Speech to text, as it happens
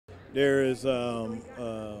there is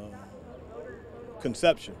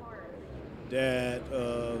conception that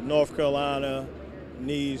North Carolina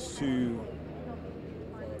needs to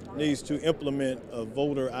implement a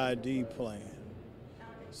voter ID plan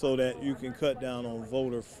so that you can cut down on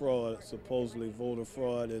voter fraud. Supposedly, voter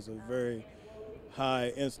fraud is a very high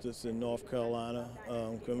instance in North Carolina.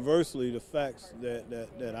 Conversely, the facts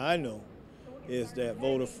that I know is that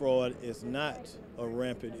voter fraud is not a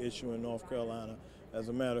rampant issue in North Carolina. As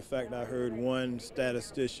a matter of fact, I heard one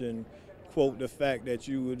statistician quote the fact that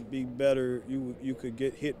you would be better, you could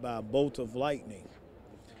get hit by a bolt of lightning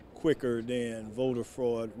quicker than voter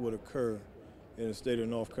fraud would occur in the state of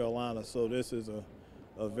North Carolina. So this is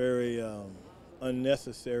a very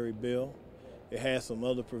unnecessary bill. It has some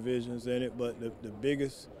other provisions in it, but the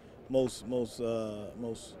biggest, most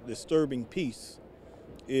disturbing piece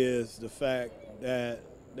is the fact that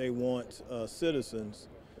they want citizens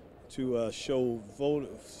to show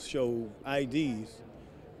IDs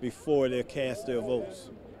before they cast their votes.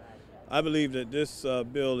 I believe that this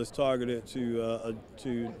bill is targeted to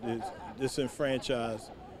disenfranchise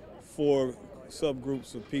four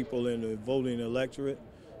subgroups of people in the voting electorate.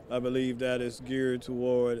 I believe that it's geared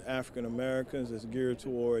toward African Americans, it's geared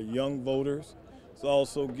toward young voters, it's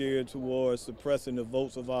also geared toward suppressing the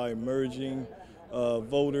votes of our emerging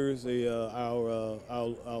voters,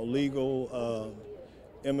 our legal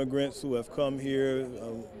immigrants who have come here,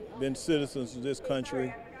 been citizens of this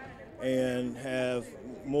country, and have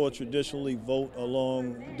more traditionally vote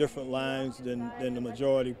along different lines than the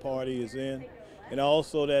majority party is in. And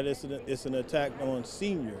also that it's an attack on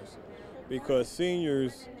seniors, because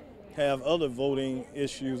seniors have other voting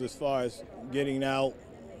issues as far as getting out,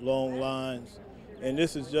 long lines, and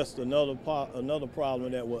this is just another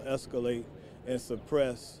problem that will escalate and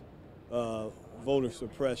suppress voter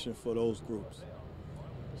suppression for those groups.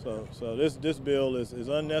 So this bill is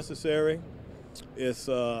unnecessary. It's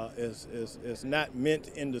not meant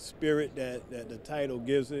in the spirit that the title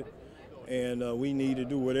gives it, and we need to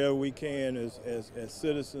do whatever we can as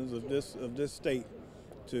citizens of this state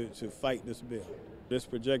to fight this bill. It's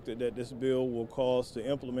projected that this bill will cost, to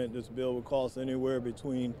implement this bill, will cost anywhere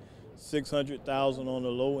between $600,000 on the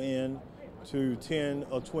low end to 10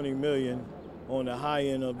 or 20 million on the high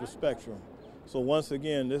end of the spectrum. So once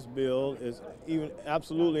again, this bill is even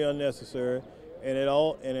absolutely unnecessary, and it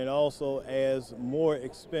also adds more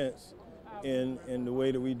expense in the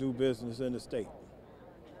way that we do business in the state,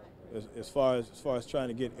 as far as trying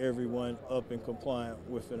to get everyone up and compliant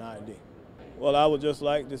with an ID. Well, I would just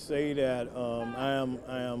like to say that I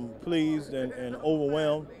am pleased and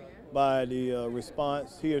overwhelmed by the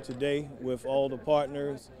response here today with all the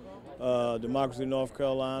partners, Democracy North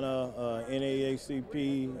Carolina,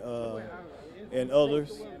 NAACP, and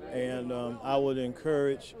others. And I would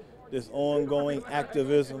encourage this ongoing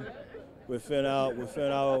activism within our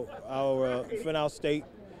state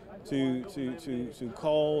to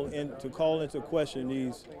call into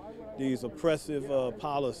question these oppressive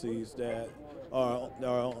policies that are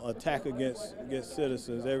attack against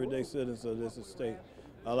citizens, everyday citizens of this state.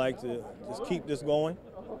 I like to just keep this going,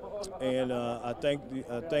 and I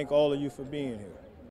thank all of you for being here.